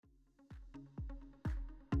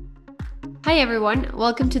Hi everyone,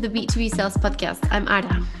 welcome to the B2B Sales Podcast. I'm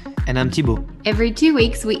Ada. And I'm Thibaut. Every 2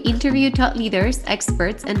 weeks, we interview top leaders,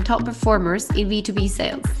 experts, and top performers in B2B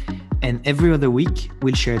sales. And every other week,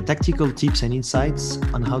 we'll share tactical tips and insights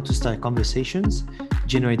on how to start conversations,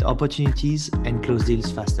 generate opportunities, and close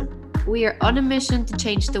deals faster. We are on a mission to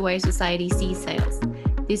change the way society sees sales.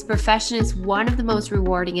 This profession is one of the most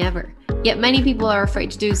rewarding ever. Yet many people are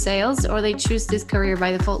afraid to do sales, or they choose this career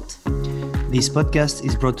by default. This podcast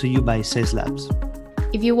is brought to you by Sales Labs.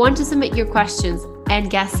 If you want to submit your questions and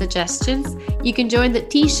guest suggestions, you can join the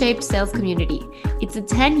T-shaped sales community. It's a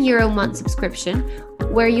 €10 month subscription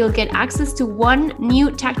where you'll get access to one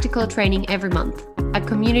new tactical training every month, a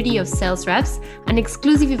community of sales reps, and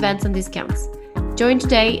exclusive events and discounts. Join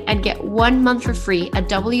today and get 1 month for free at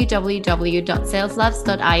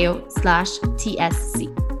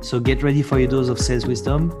www.saleslabs.io/TSC. So get ready for your dose of sales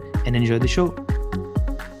wisdom and enjoy the show.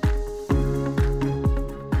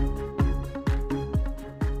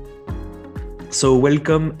 So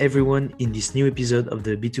welcome everyone in this new episode of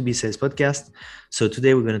the B2B Sales Podcast. So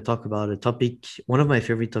today we're going to talk about a topic, one of my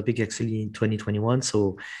favorite topics actually in 2021.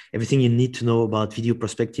 So everything you need to know about video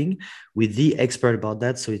prospecting with the expert about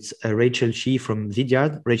that. So it's Rachel Shi from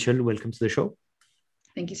Vidyard. Rachel, welcome to the show.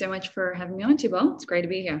 Thank you so much for having me on, Thibaut. It's great to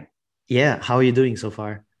be here. Yeah. How are you doing so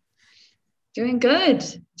far? Doing good.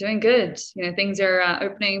 Things are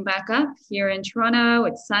opening back up here in Toronto.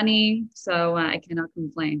 It's sunny, so I cannot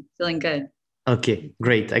complain. Feeling good. Okay,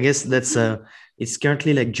 great. I guess that's it's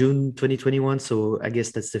currently like June 2021. So I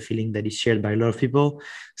guess that's the feeling that is shared by a lot of people.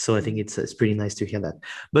 So I think it's pretty nice to hear that.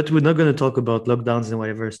 But we're not going to talk about lockdowns and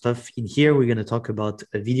whatever stuff in here. We're going to talk about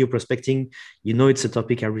video prospecting. You know, it's a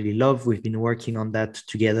topic I really love. We've been working on that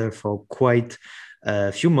together for quite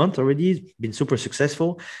a few months already. It's been super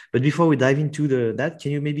successful. But before we dive into that,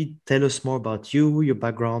 can you maybe tell us more about you, your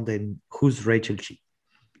background, and who's Rachel Shi?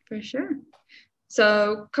 For sure.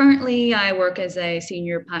 So currently, I work as a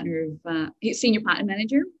senior partner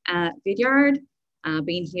manager at Vidyard.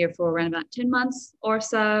 Been here for around about 10 months or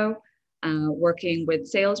so, working with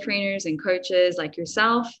sales trainers and coaches like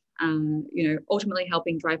yourself. Ultimately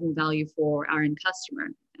helping drive more value for our end customer,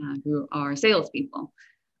 who are salespeople,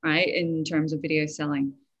 right? In terms of video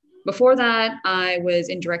selling. Before that, I was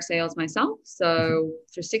in direct sales myself. So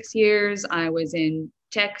for 6 years, I was in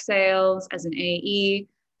tech sales as an AE.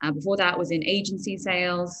 Before that was in agency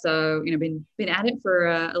sales. So, been at it for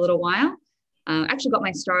a little while. Actually got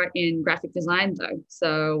my start in graphic design though.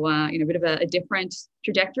 So, a bit of a different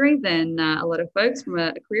trajectory than a lot of folks from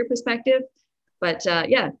a career perspective. But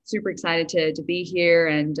super excited to be here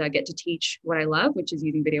and get to teach what I love, which is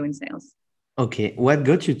using video in sales. Okay. What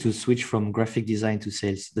got you to switch from graphic design to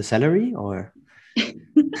sales? The salary or?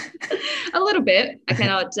 A little bit. I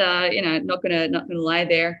cannot, not gonna lie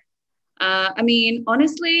there.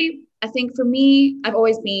 Honestly, I think for me, I've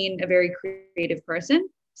always been a very creative person.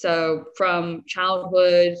 So from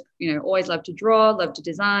childhood, always loved to draw, loved to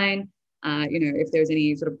design. If there was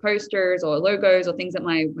any sort of posters or logos or things that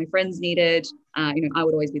my friends needed, I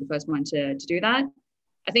would always be the first one to do that.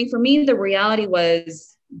 I think for me, the reality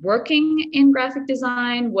was working in graphic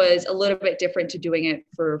design was a little bit different to doing it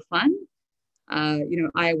for fun.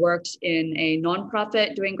 I worked in a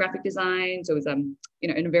nonprofit doing graphic design. So it was,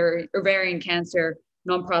 in a very ovarian cancer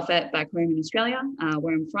nonprofit back home in Australia,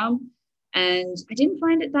 where I'm from. And I didn't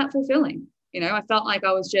find it that fulfilling. I felt like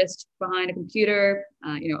I was just behind a computer,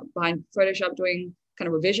 behind Photoshop doing kind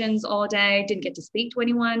of revisions all day, didn't get to speak to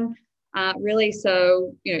anyone really.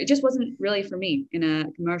 So, it just wasn't really for me in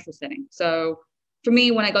a commercial setting. So for me,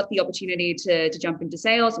 when I got the opportunity to jump into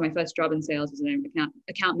sales, my first job in sales was an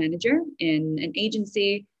account manager in an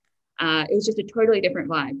agency. It was just a totally different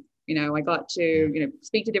vibe. I got to,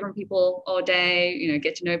 speak to different people all day,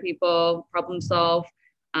 get to know people, problem solve.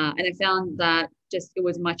 And I found that it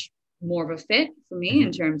was much more of a fit for me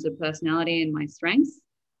in terms of personality and my strengths.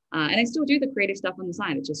 And I still do the creative stuff on the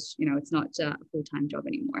side. It's just, it's not a full-time job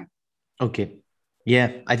anymore. Okay.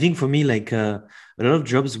 Yeah, I think for me, like a lot of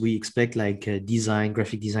jobs, we expect like design,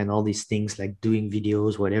 graphic design, all these things like doing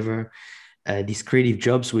videos, whatever. These creative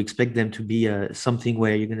jobs, we expect them to be something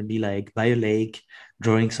where you're going to be like by a lake,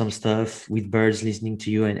 drawing some stuff with birds listening to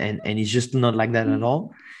you. And it's just not like that at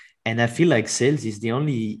all. And I feel like sales is the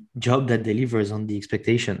only job that delivers on the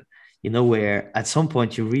expectation, where at some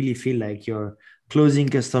point you really feel like you're closing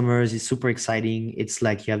customers. It's super exciting. It's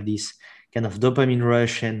like you have this kind of dopamine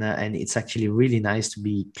rush and it's actually really nice to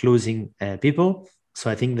be closing people. So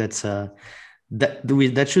I think that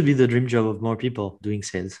should be the dream job of more people doing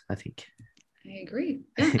sales, I think. I agree.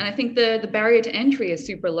 Yeah. And I think the barrier to entry is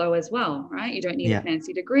super low as well, right? You don't need a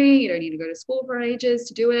fancy degree. You don't need to go to school for ages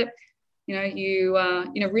to do it.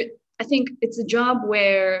 I think it's a job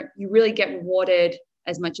where you really get rewarded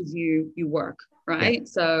as much as you work, right?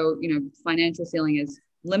 Yeah. So, financial ceiling is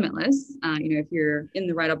limitless. If you're in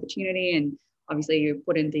the right opportunity and obviously you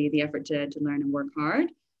put in the effort to learn and work hard.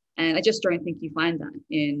 And I just don't think you find that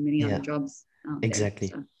in many other Yeah, jobs out there. exactly.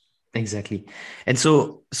 So. Exactly. And so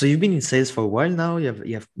you've been in sales for a while now. You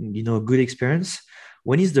have a good experience.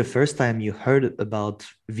 When is the first time you heard about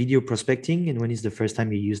video prospecting, and when is the first time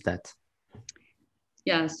you used that?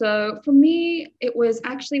 Yeah, so for me, it was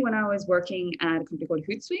actually when I was working at a company called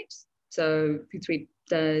Hootsuite. So Hootsuite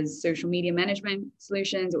does social media management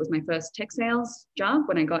solutions. It was my first tech sales job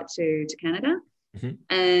when I got to Canada. Mhm.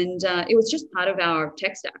 And it was just part of our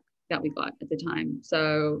tech stack that we got at the time. So,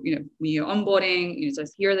 when you're onboarding, so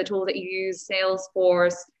here are the tools that you use,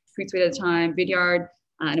 Salesforce, Hootsuite at the time, Vidyard,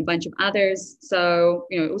 and a bunch of others. So,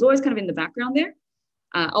 it was always kind of in the background there.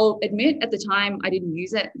 I'll admit at the time, I didn't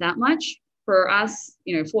use it that much. For us,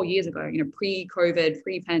 4 years ago, pre-COVID,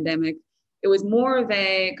 pre-pandemic, it was more of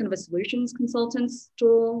a kind of a solutions consultants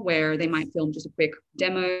tool where they might film just a quick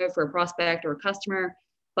demo for a prospect or a customer,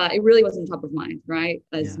 but it really wasn't top of mind, right?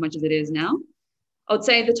 As Yeah. much as it is now. I would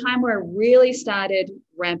say the time where I really started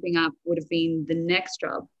ramping up would have been the next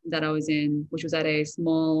job that I was in, which was at a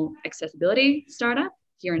small accessibility startup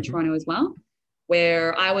here in Mhm. Toronto as well,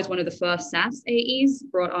 where I was one of the first SaaS AEs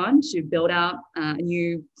brought on to build out a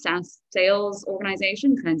new SaaS sales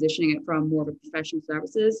organization, transitioning it from more of a professional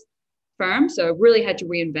services firm. So really had to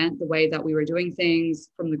reinvent the way that we were doing things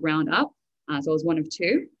from the ground up. So I was one of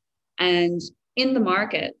two. And in the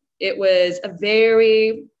market, it was a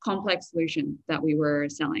very complex solution that we were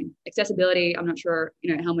selling. Accessibility, I'm not sure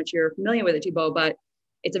how much you're familiar with it, Thibaut, but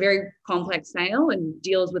it's a very complex sale and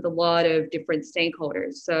deals with a lot of different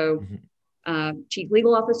stakeholders. So chief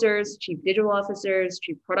legal officers, chief digital officers,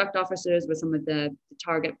 chief product officers were some of the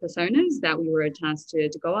target personas that we were tasked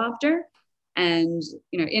to go after. And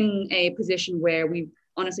in a position where we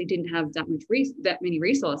honestly didn't have that many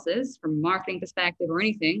resources from a marketing perspective or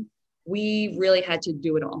anything, we really had to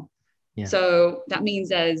do it all. Yeah. So that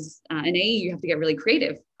means as an AE, you have to get really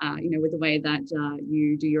creative, with the way that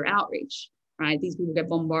you do your outreach, right? These people get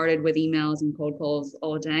bombarded with emails and cold calls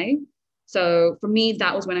all day. So for me,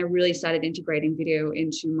 that was when I really started integrating video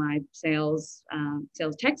into my sales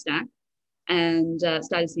tech stack and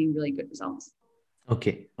started seeing really good results.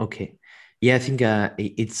 Okay. Okay. Yeah, I think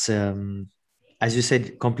it's as you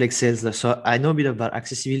said, complex sales. So I know a bit about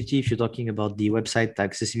accessibility. If you're talking about the website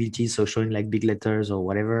accessibility, so showing like big letters or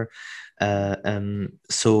whatever.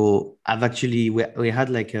 So I've actually we had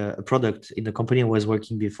like a product in the company I was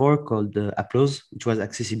working before called Applause, which was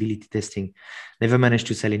accessibility testing. Never managed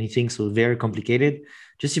to sell anything, so very complicated.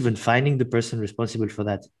 Just even finding the person responsible for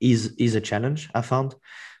that is a challenge, I found.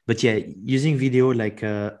 But yeah, using video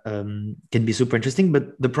can be super interesting.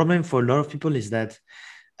 But the problem for a lot of people is that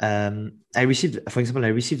for example, I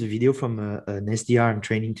received a video from an SDR I'm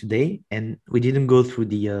training today, and we didn't go through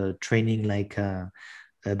the training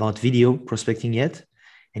about video prospecting yet.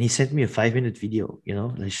 And he sent me a 5-minute video,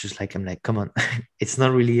 it's just like, I'm like, come on, it's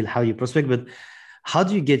not really how you prospect, but how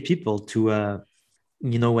do you get people to,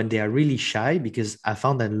 when they are really shy? Because I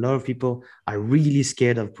found that a lot of people are really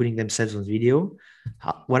scared of putting themselves on video.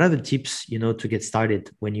 What are the tips, to get started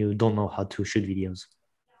when you don't know how to shoot videos?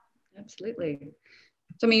 Absolutely.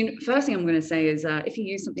 So, first thing I'm going to say is if you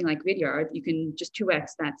use something like Vidyard, you can just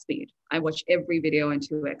 2x that speed. I watch every video in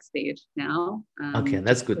 2x speed now. Okay,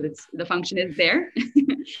 that's good. The function is there.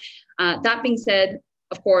 That being said,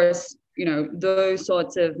 of course, those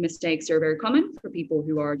sorts of mistakes are very common for people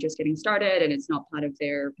who are just getting started and it's not part of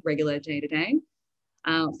their regular day-to-day.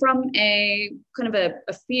 From a kind of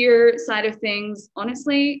a fear side of things,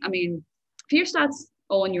 honestly, fear starts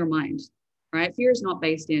all in your mind, right? Fear is not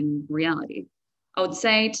based in reality. I would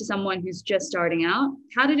say to someone who's just starting out,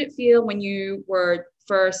 how did it feel when you were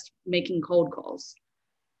first making cold calls,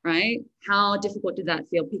 right? How difficult did that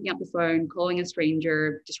feel? Picking up the phone, calling a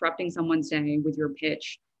stranger, disrupting someone's day with your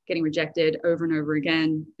pitch, getting rejected over and over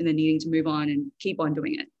again, and then needing to move on and keep on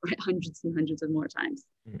doing it, right? Hundreds and hundreds of more times.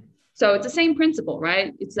 So it's the same principle,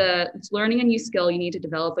 right? It's learning a new skill. You need to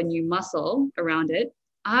develop a new muscle around it.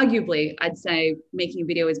 Arguably, I'd say making a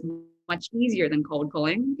video is much easier than cold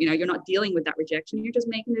calling. You're not dealing with that rejection. You're just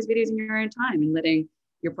making those videos in your own time and letting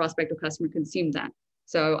your prospect or customer consume that.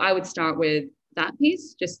 So I would start with that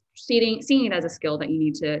piece, just seeing it as a skill that you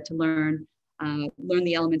need to learn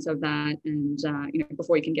the elements of that, and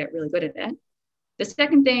before you can get really good at it. The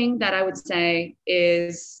second thing that I would say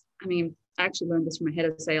is, I actually learned this from a head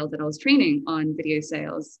of sales that I was training on video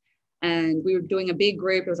sales. And we were doing a big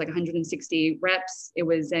group. It was like 160 reps. It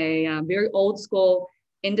was a very old school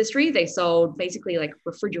industry. They sold basically like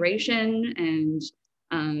refrigeration and,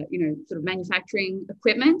 sort of manufacturing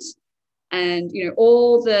equipment. And,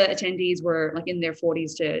 all the attendees were like in their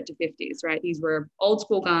 40s to 50s, right? These were old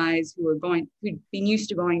school guys who'd been used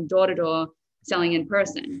to going door to door selling in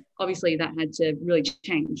person. Obviously that had to really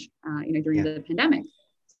change, during the pandemic.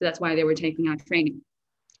 So that's why they were taking our training.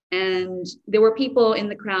 And there were people in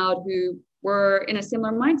the crowd who were in a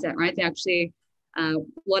similar mindset, right? They actually, a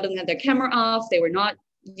lot of them had their camera off. They were not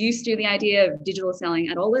used to the idea of digital selling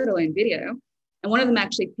at all, let alone video. And one of them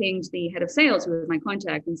actually pinged the head of sales, who was my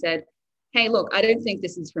contact, and said, hey, look, I don't think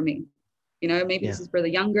this is for me. Maybe this is for the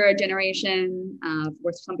younger generation,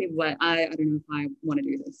 for some people, but I don't know if I want to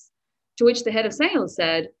do this. To which the head of sales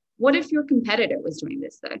said, what if your competitor was doing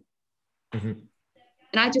this though? Mm-hmm.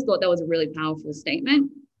 And I just thought that was a really powerful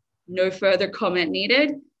statement. No further comment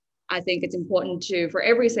needed. I think it's important for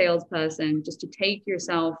every salesperson just to take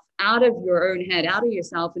yourself out of your own head, out of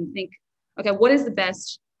yourself, and think, okay, what is the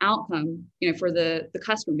best outcome, for the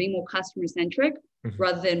customer, being more customer centric, mm-hmm.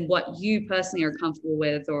 rather than what you personally are comfortable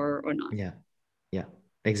with or not. Yeah,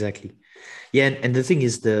 exactly. Yeah. And the thing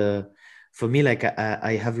is, for me, like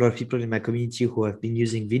I have a lot of people in my community who have been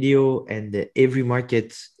using video, and every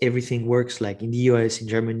market, everything works, like in the US, in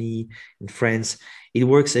Germany, in France, it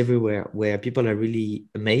works everywhere, where people are really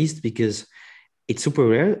amazed because it's super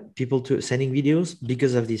rare people to sending videos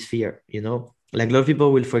because of this fear, like a lot of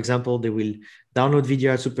people will, for example, they will download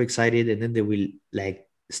video, are super excited, and then they will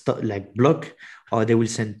block, or they will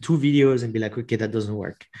send 2 videos and be like, okay, that doesn't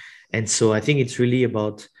work. And so I think it's really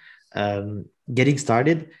about getting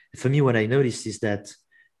started. For me, what I noticed is that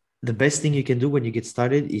the best thing you can do when you get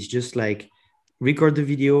started is just like record the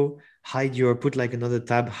video, put like another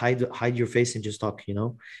tab, hide your face and just talk,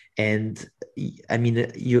 And I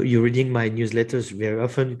mean, you're reading my newsletters very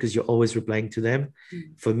often because you're always replying to them.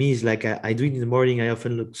 Mm-hmm. For me, it's like I do it in the morning. I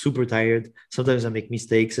often look super tired. Sometimes I make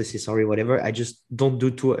mistakes. I say sorry, whatever. I just don't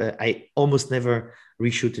do I almost never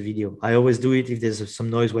reshoot a video. I always do it if there's some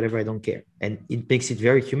noise, whatever. I don't care, and it makes it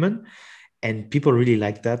very human. And people really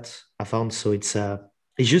like that, I found. So it's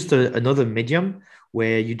just another medium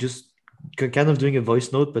where you just kind of doing a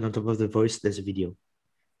voice note, but on top of the voice, there's a video.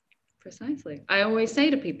 Precisely. I always say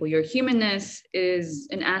to people, your humanness is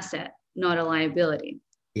an asset, not a liability.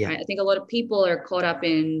 Yeah. Right? I think a lot of people are caught up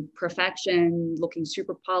in perfection, looking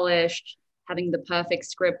super polished, having the perfect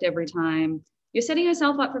script every time. You're setting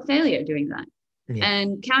yourself up for failure doing that. Yeah.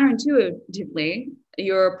 And counterintuitively,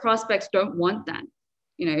 your prospects don't want that.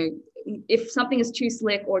 If something is too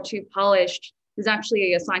slick or too polished, there's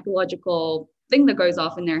actually a psychological thing that goes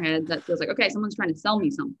off in their head that feels like, okay, someone's trying to sell me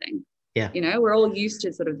something. Yeah. We're all used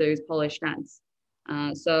to sort of those polished ads.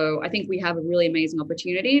 So I think we have a really amazing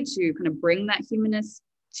opportunity to kind of bring that humanness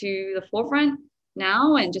to the forefront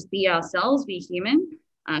now and just be ourselves, be human,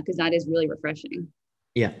 because that is really refreshing.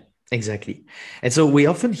 Yeah, exactly. And so we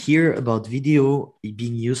often hear about video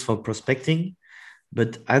being used for prospecting,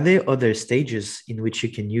 but are there other stages in which you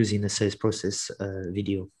can use in a sales process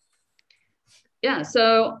video? Yeah,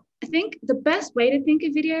 so I think the best way to think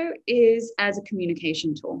of video is as a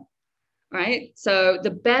communication tool, right? So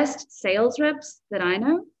the best sales reps that I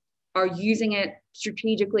know are using it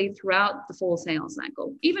strategically throughout the full sales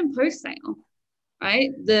cycle, even post-sale,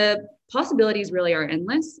 right? The possibilities really are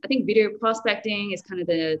endless. I think video prospecting is kind of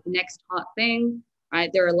the next hot thing, right?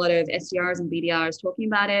 There are a lot of SDRs and BDRs talking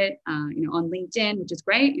about it, on LinkedIn, which is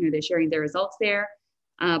great. They're sharing their results there.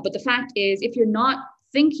 But the fact is, if you're not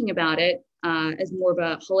thinking about it as more of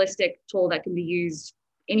a holistic tool that can be used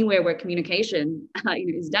anywhere where communication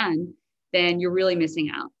is done, then you're really missing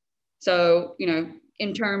out. So,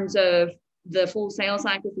 in terms of the full sales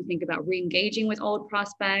cycle, if we think about re-engaging with old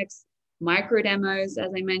prospects, micro demos,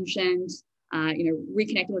 as I mentioned,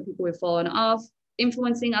 reconnecting with people who've fallen off,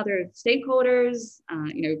 influencing other stakeholders,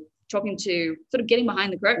 talking to sort of getting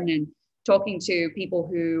behind the curtain and talking to people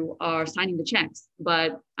who are signing the checks,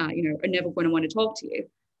 but, are never going to want to talk to you.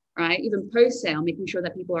 Right? Even post-sale, making sure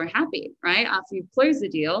that people are happy, right? After you've closed the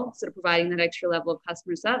deal, sort of providing that extra level of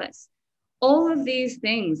customer service. All of these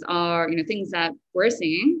things are, things that we're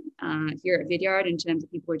seeing here at Vidyard in terms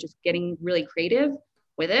of people who are just getting really creative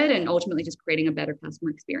with it and ultimately just creating a better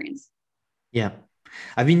customer experience. Yeah.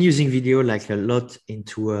 I've been using video like a lot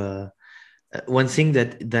into one thing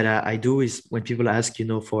that I do is when people ask,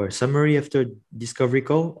 for a summary after discovery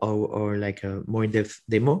call or like a more in-depth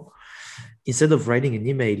demo, instead of writing an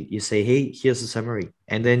email, you say, hey, here's a summary.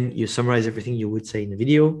 And then you summarize everything you would say in the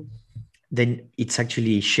video. Then it's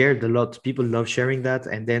actually shared a lot. People love sharing that.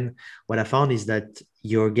 And then what I found is that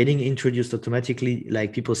you're getting introduced automatically,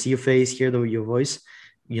 like people see your face, hear your voice.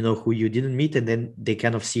 who you didn't meet, and then they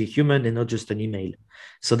kind of see a human and not just an email.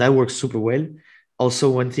 So that works super well. Also,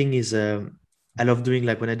 one thing is I love doing,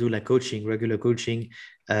 like when I do like coaching, regular coaching,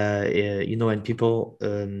 and people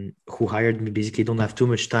who hired me basically don't have too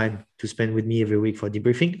much time to spend with me every week for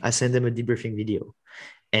debriefing. I send them a debriefing video,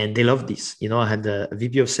 and they love this. I had a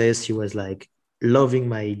VP of sales. She was like loving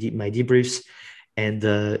my debriefs,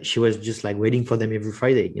 and she was just like waiting for them every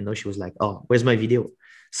Friday. She was like, "Oh, where's my video?"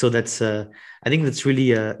 So that's I think that's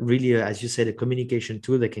really as you said, a communication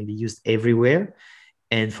tool that can be used everywhere.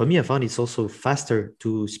 And for me, I found it's also faster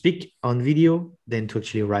to speak on video than to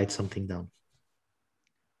actually write something down.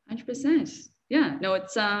 100%. Yeah, no,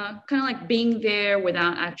 it's kind of like being there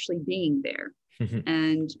without actually being there.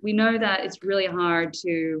 And we know that it's really hard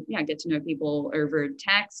to get to know people over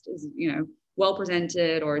text, as well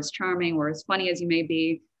presented or as charming or as funny as you may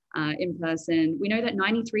be in person. We know that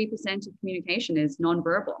 93% of communication is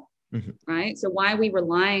nonverbal, right? So why are we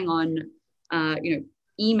relying on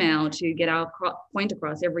email to get our point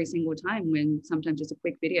across every single time, when sometimes just a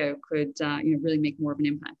quick video could really make more of an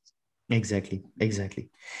impact? Exactly.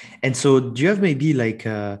 And so do you have maybe like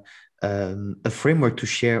a framework to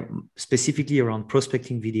share specifically around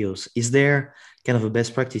prospecting videos? Is there kind of a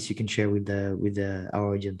best practice you can share with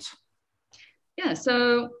our audience? Yeah,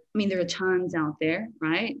 so I mean, there are tons out there,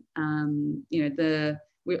 right? I'm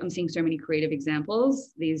seeing so many creative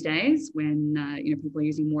examples these days when people are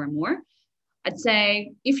using more and more. I'd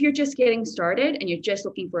say if you're just getting started and you're just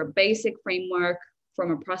looking for a basic framework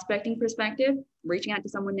from a prospecting perspective, reaching out to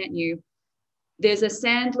someone net new, there's a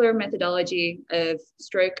Sandler methodology of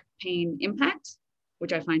stroke, pain, impact,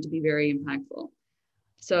 which I find to be very impactful.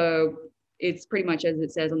 So it's pretty much as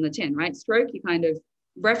it says on the tin, right? Stroke, you kind of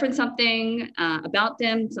reference something about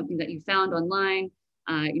them, something that you found online,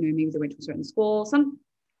 maybe they went to a certain school, some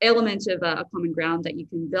element of a common ground that you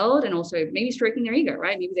can build, and also maybe stroking their ego,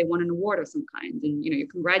 right? Maybe they won an award of some kind and you're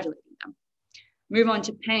congratulating them. Move on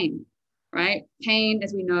to pain, right? Pain,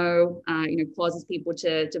 as we know, causes people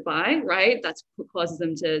to buy, right? That's what causes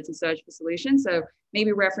them to search for solutions. So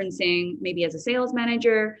maybe referencing, maybe as a sales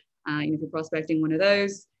manager, if you're prospecting one of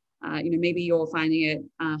those, maybe you're finding it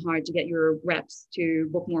hard to get your reps to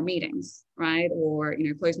book more meetings, right? Or,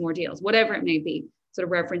 close more deals, whatever it may be, sort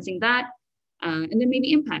of referencing that. And then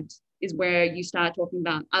maybe impact is where you start talking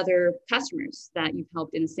about other customers that you've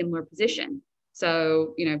helped in a similar position.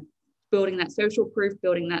 So, building that social proof,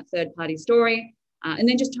 building that third-party story, and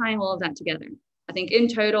then just tying all of that together. I think in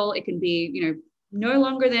total, it can be, no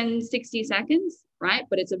longer than 60 seconds, right?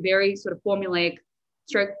 But it's a very sort of formulaic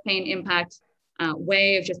stroke, pain, impact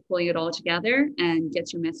way of just pulling it all together and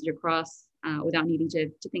gets your message across without needing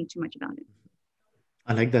to think too much about it.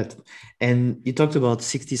 I like that. And you talked about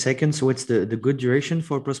 60 seconds. What's the good duration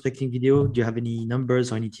for prospecting video? Do you have any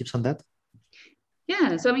numbers or any tips on that?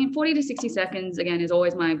 Yeah, so I mean, 40 to 60 seconds, again, is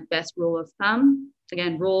always my best rule of thumb.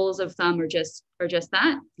 Again, rules of thumb are just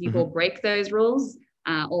that. People break those rules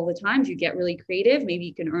all the time. If you get really creative, maybe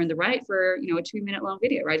you can earn the right for, a 2-minute long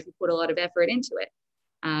video, right? If you put a lot of effort into it.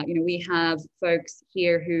 We have folks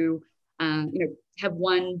here who, have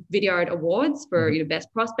won Video Art Awards for,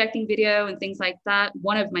 best prospecting video and things like that.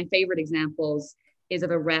 One of my favorite examples is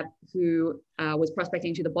of a rep who was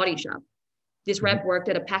prospecting to The Body Shop. This rep worked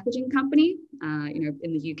at a packaging company, in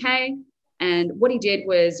the UK. And what he did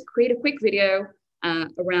was create a quick video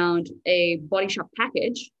around a Body Shop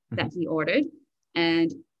package that he ordered,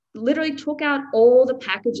 and literally took out all the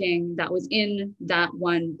packaging that was in that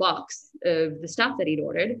one box of the stuff that he'd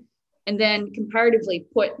ordered, and then comparatively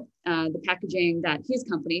put the packaging that his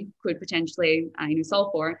company could potentially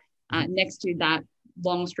sell for next to that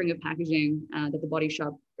long string of packaging that the Body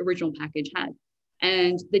Shop original package had.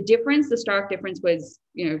 And the stark difference was,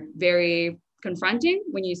 very confronting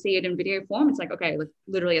when you see it in video form. It's like, okay,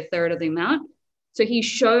 literally a third of the amount. So he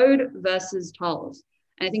showed versus told.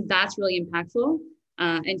 And I think that's really impactful.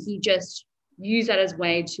 And he just used that as a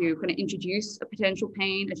way to kind of introduce a potential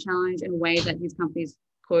pain, a challenge, in a way that his companies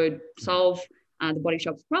could solve the Body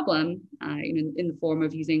Shop's problem, in the form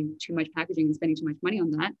of using too much packaging and spending too much money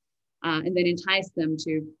on that, and then entice them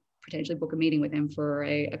to potentially book a meeting with him for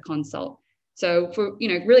a consult. So for,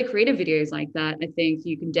 really creative videos like that, I think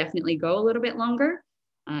you can definitely go a little bit longer.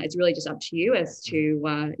 It's really just up to you as to,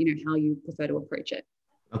 how you prefer to approach it.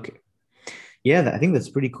 Okay. Yeah, I think that's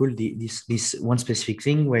pretty cool. This one specific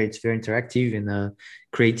thing where it's very interactive and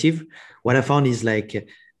creative. What I found is like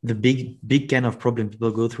the big kind of problem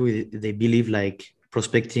people go through. They believe like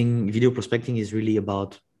video prospecting is really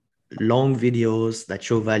about long videos that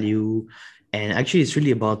show value. And actually it's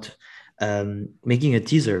really about making a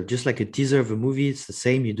teaser, just like a teaser of a movie. It's the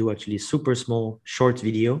same. You do actually super small, short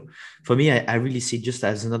video. For me, I really see it just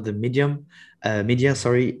as another media.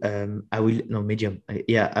 Sorry, I will no medium.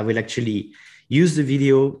 Yeah, I will actually use the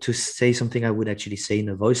video to say something I would actually say in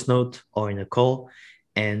a voice note or in a call,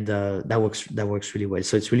 and that works. That works really well.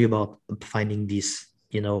 So it's really about finding these,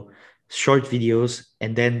 short videos,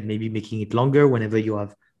 and then maybe making it longer whenever you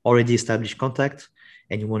have already established contact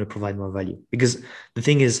and you want to provide more value. Because the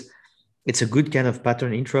thing is, it's a good kind of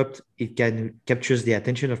pattern interrupt. It can captures the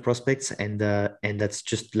attention of prospects, and that's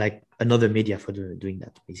just like another media for doing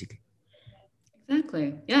that, basically.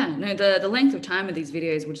 Exactly. Yeah. No, the length of time of these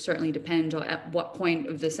videos would certainly depend on at what point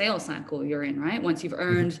of the sales cycle you're in, right? Once you've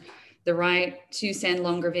earned the right to send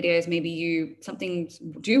longer videos, maybe some things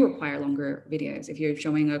do require longer videos. If you're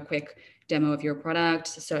showing a quick demo of your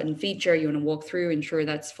product, a certain feature you want to walk through, ensure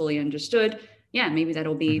that's fully understood. Yeah, maybe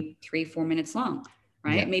that'll be 3-4 minutes long,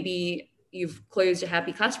 right? Yeah. Maybe you've closed a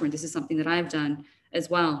happy customer. This is something that I've done as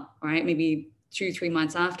well, right? Maybe 2-3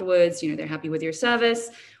 months afterwards, they're happy with your service.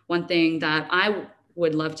 One thing that I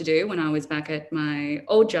would love to do when I was back at my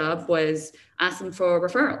old job was ask them for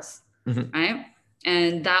referrals, right?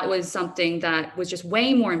 And that was something that was just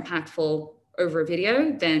way more impactful over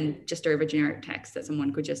video than just over generic text that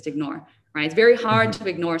someone could just ignore, right? It's very hard to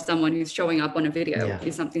ignore someone who's showing up on a video. Yeah.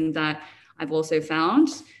 Is something that I've also found.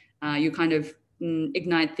 You kind of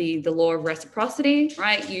ignite the law of reciprocity,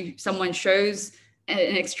 right? Someone shows an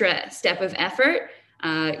extra step of effort,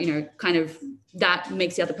 kind of that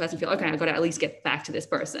makes the other person feel, okay, I got to at least get back to this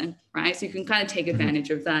person, right? So you can kind of take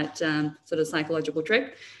advantage of that sort of psychological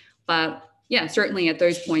trick. But yeah, certainly at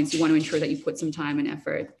those points, you want to ensure that you put some time and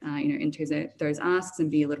effort, into those asks and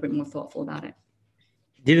be a little bit more thoughtful about it.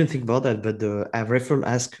 Didn't think about that, but the referral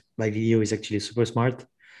ask by video is actually super smart.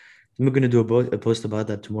 I'm going to do a post about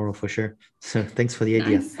that tomorrow for sure. So thanks for the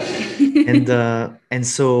idea. Nice. And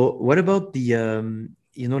so what about the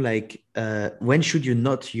when should you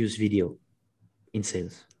not use video in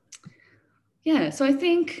sales? Yeah, so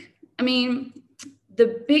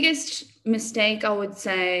the biggest mistake I would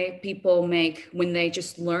say people make when they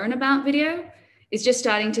just learn about video is just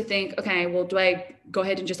starting to think, okay, well, do I go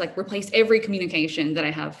ahead and just like replace every communication that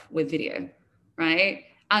I have with video, right?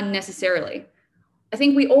 Unnecessarily. I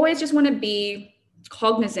think we always just want to be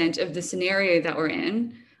cognizant of the scenario that we're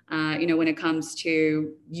in. When it comes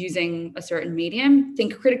to using a certain medium,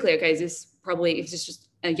 think critically, okay, is this just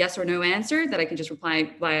a yes or no answer that I can just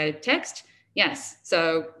reply via text? Yes.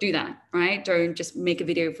 So do that, right? Don't just make a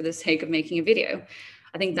video for the sake of making a video.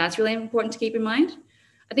 I think that's really important to keep in mind.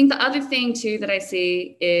 I think the other thing too that I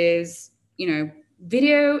see is,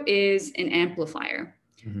 video is an amplifier.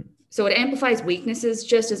 So it amplifies weaknesses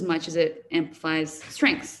just as much as it amplifies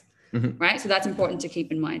strengths. Right. So that's important to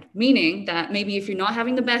keep in mind, meaning that maybe if you're not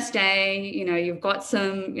having the best day, you've got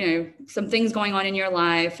some things going on in your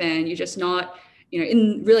life and you're just not,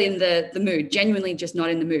 in the mood, genuinely just not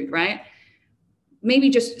in the mood. Right. Maybe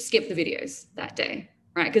just skip the videos that day.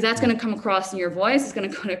 Right. Because that's going to come across in your voice. It's going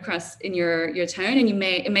to come across in your tone, and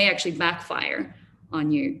it may actually backfire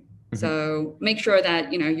on you. So make sure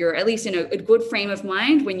that, you're at least in a good frame of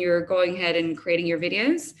mind when you're going ahead and creating your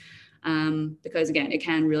videos. Because again, it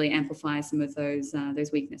can really amplify some of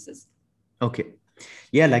those weaknesses. Okay.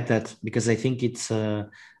 Yeah, I like that, because I think it's,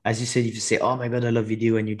 as you said, if you say, oh my God, I love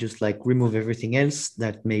video, and you just like remove everything else,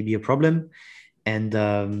 that may be a problem. And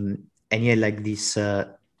yeah, like this,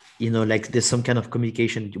 like there's some kind of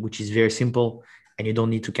communication, which is very simple, and you don't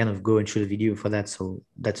need to kind of go and shoot a video for that. So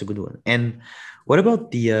that's a good one. And what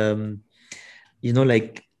about the,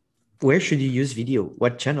 where should you use video?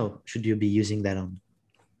 What channel should you be using that on?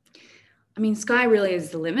 Sky really is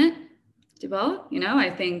the limit, Thibault. I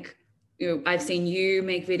think I've seen you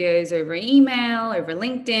make videos over email, over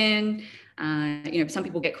LinkedIn. Some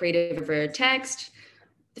people get creative over text.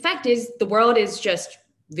 The fact is, the world is just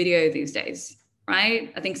video these days,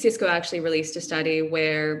 right? I think Cisco actually released a study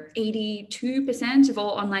where 82% of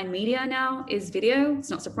all online media now is video. It's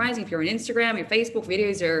not surprising if you're on Instagram, your Facebook,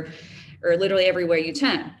 videos are literally everywhere you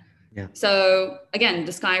turn. Yeah. So again,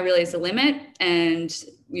 the sky really is the limit. And,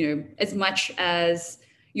 as much as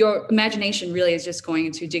your imagination really is just going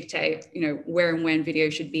to dictate, where and when video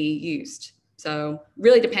should be used. So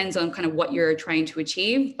really depends on kind of what you're trying to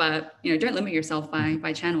achieve, but, don't limit yourself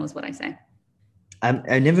by channel is what I say.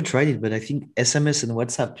 I never tried it, but I think SMS and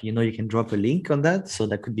WhatsApp, you can drop a link on that. So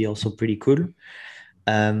that could be also pretty cool.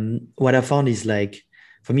 What I found is, like,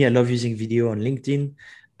 for me, I love using video on LinkedIn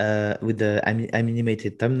with the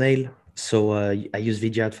animated thumbnail. So I use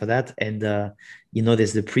Vidyard for that. And,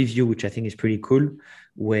 there's the preview, which I think is pretty cool.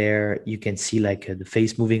 where you can see like the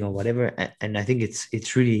face moving or whatever. And I think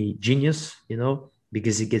it's really genius,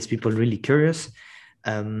 because it gets people really curious.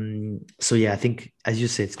 So yeah, I think, as you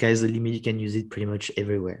said, sky's the limit. You can use it pretty much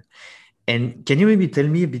everywhere. And can you maybe tell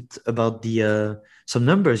me a bit about the some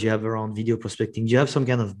numbers you have around video prospecting? Do you have some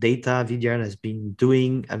kind of data Vidyard has been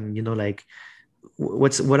doing? Like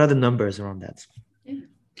what are the numbers around that? Yeah.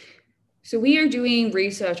 So we are doing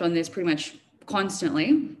research on this pretty much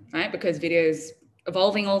constantly, right? Because video is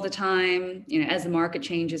evolving all the time. As the market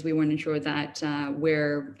changes, we want to ensure that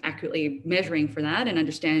we're accurately measuring for that and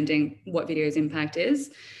understanding what video's impact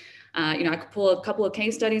is. I could pull a couple of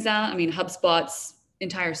case studies out. I mean, HubSpot's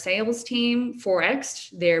entire sales team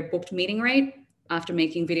 4x'd their booked meeting rate after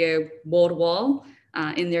making video wall to wall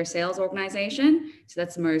in their sales organization. So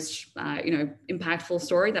that's the most impactful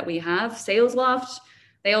story that we have. SalesLoft,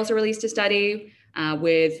 they also released a study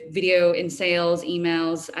with video in sales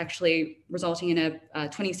emails actually resulting in a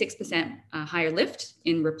 26% higher lift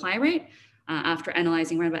in reply rate after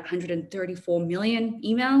analyzing around about 134 million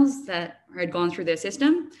emails that had gone through their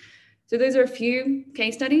system. So those are a few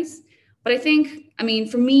case studies. But I think,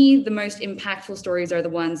 for me, the most impactful stories are the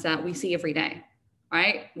ones that we see every day,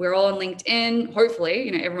 right? We're all on LinkedIn. Hopefully,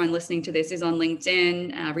 everyone listening to this is on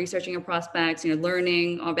LinkedIn, researching your prospects,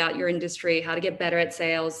 learning about your industry, how to get better at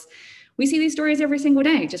sales. We see these stories every single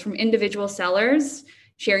day, just from individual sellers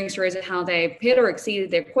sharing stories of how they hit or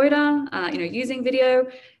exceeded their quota, using video,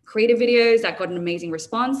 creative videos that got an amazing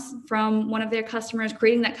response from one of their customers,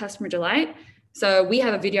 creating that customer delight. So we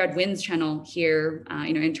have a Vidyard Wins channel here,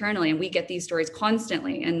 internally, and we get these stories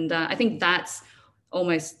constantly. And I think that's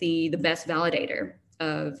almost the best validator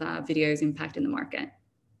of video's impact in the market.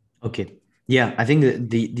 Okay. Yeah, I think that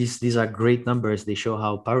these are great numbers. They show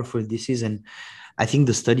how powerful this is. And I think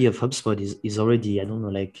the study of HubSpot is already, I don't know,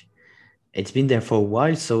 like it's been there for a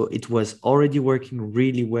while. So it was already working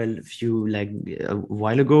really well a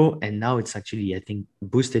while ago. And now it's actually, I think,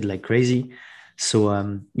 boosted like crazy. So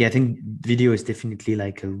I think video is definitely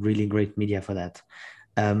like a really great media for that.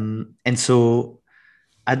 And so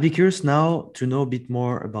I'd be curious now to know a bit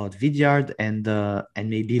more about Vidyard and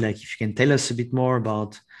maybe like if you can tell us a bit more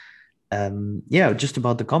about just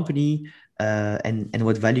about the company and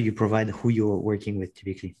what value you provide, who you're working with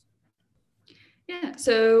typically. Yeah,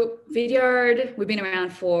 so Vidyard, we've been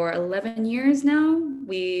around for 11 years now.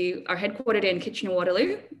 We are headquartered in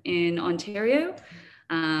Kitchener-Waterloo in Ontario.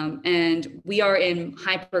 And we are in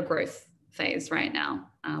hyper growth phase right now.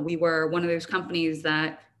 We were one of those companies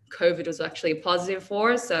that COVID was actually a positive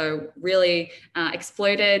for, so really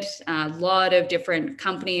exploded. A lot of different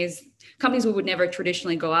companies we would never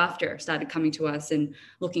traditionally go after started coming to us and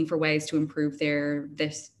looking for ways to improve their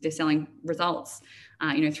selling results,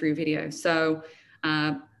 through video. So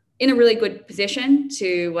in a really good position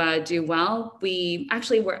to do well. We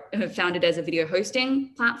actually were founded as a video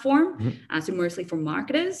hosting platform, so mostly for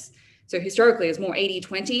marketers. So historically, it's more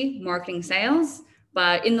 80-20 marketing sales.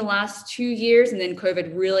 But in the last 2 years, and then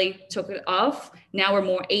COVID really took it off, now we're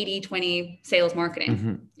more 80-20 sales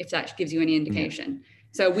marketing, if that gives you any indication. Yeah.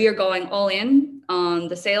 So we are going all in on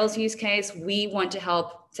the sales use case. We want to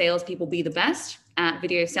help salespeople be the best at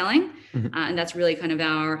video selling. And that's really kind of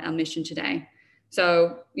our mission today.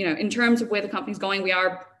 So, in terms of where the company's going, we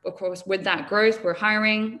are, of course, with that growth, we're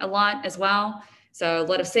hiring a lot as well. So a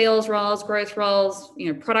lot of sales roles, growth roles,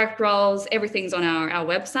 product roles, everything's on our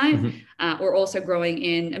website. We're also growing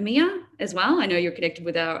in EMEA as well. I know you're connected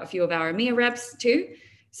with a few of our EMEA reps too.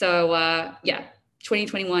 So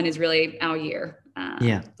 2021 is really our year.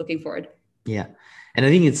 Looking forward. Yeah. And I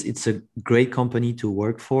think it's a great company to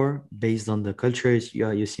work for based on the cultures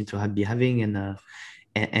you seem to be having.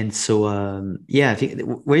 And so, I think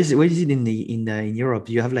where is it in Europe?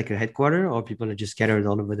 Do you have like a headquarter or people are just scattered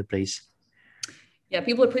all over the place? Yeah,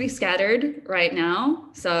 people are pretty scattered right now.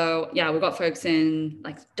 So we've got folks in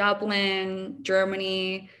like Dublin,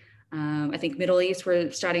 Germany. I think Middle East, we're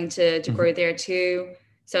starting to grow there too.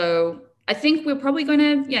 So I think we're probably going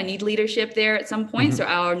to need leadership there at some point. So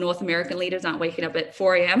our North American leaders aren't waking up at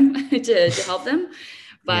 4 a.m. to help them.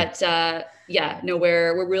 But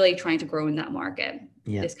we're really trying to grow in that market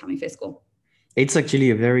this coming fiscal. It's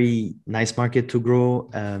actually a very nice market to grow.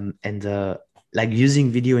 Like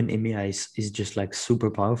using video in EMEA is just like super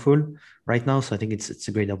powerful right now. So I think it's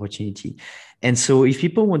a great opportunity. And so if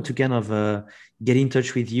people want to kind of get in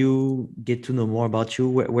touch with you, get to know more about you,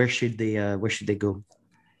 where should they go?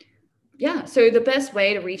 Yeah, so the best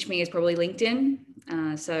way to reach me is probably LinkedIn.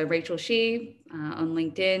 So Rachel Shi on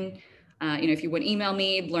LinkedIn. If you want to email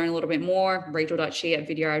me, learn a little bit more,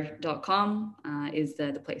 rachel.shi@vidyard.com is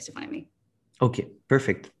the place to find me. Okay,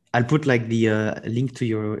 perfect. I'll put like the link to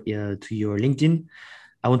your LinkedIn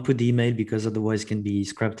I won't put the email because otherwise it can be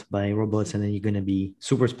scrapped by robots and then you're going to be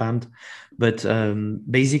super spammed. But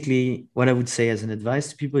basically, what I would say as an advice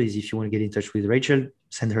to people is if you want to get in touch with Rachel,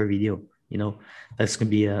 send her a video. That's going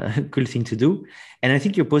to be a cool thing to do. And I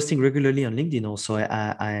think you're posting regularly on LinkedIn also.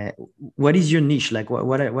 What is your niche? Like,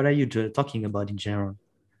 what are you talking about in general?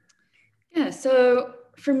 Yeah, so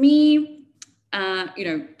for me,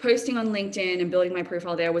 posting on LinkedIn and building my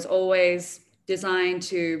profile there was always designed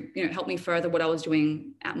to, help me further what I was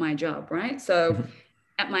doing at my job, right? So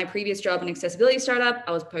at my previous job, an accessibility startup,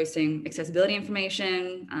 I was posting accessibility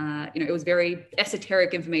information. It was very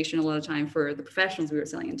esoteric information a lot of time for the professionals we were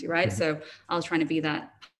selling into, right? So I was trying to be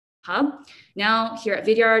that hub. Now here at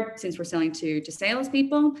Vidyard, since we're selling to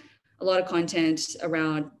salespeople, a lot of content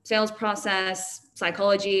around sales process,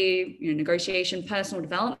 psychology, negotiation, personal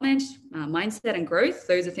development, mindset and growth.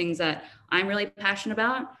 Those are things that I'm really passionate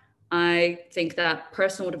about. I think that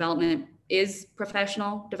personal development is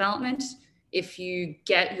professional development. If you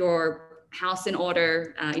get your house in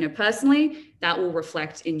order, personally, that will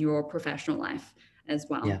reflect in your professional life as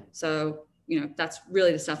well. Yeah. So, that's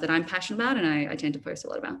really the stuff that I'm passionate about and I tend to post a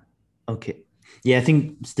lot about. Okay. Yeah, I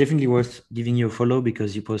think it's definitely worth giving you a follow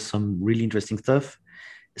because you post some really interesting stuff.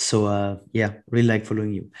 So really like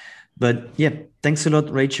following you. But yeah, thanks a lot,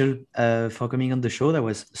 Rachel, for coming on the show. That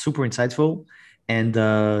was super insightful. And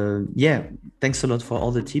thanks a lot for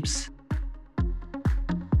all the tips.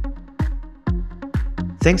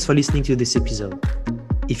 Thanks for listening to this episode.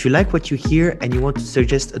 If you like what you hear and you want to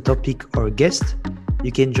suggest a topic or a guest,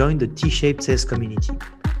 you can join the T-shaped sales community.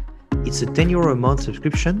 It's a €10 a month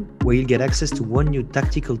subscription where you'll get access to one new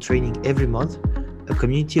tactical training every month, a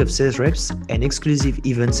community of sales reps, and exclusive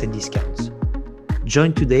events and discounts.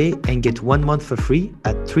 Join today and get 1 month for free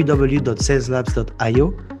at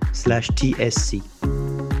www.saleslabs.io/TSC.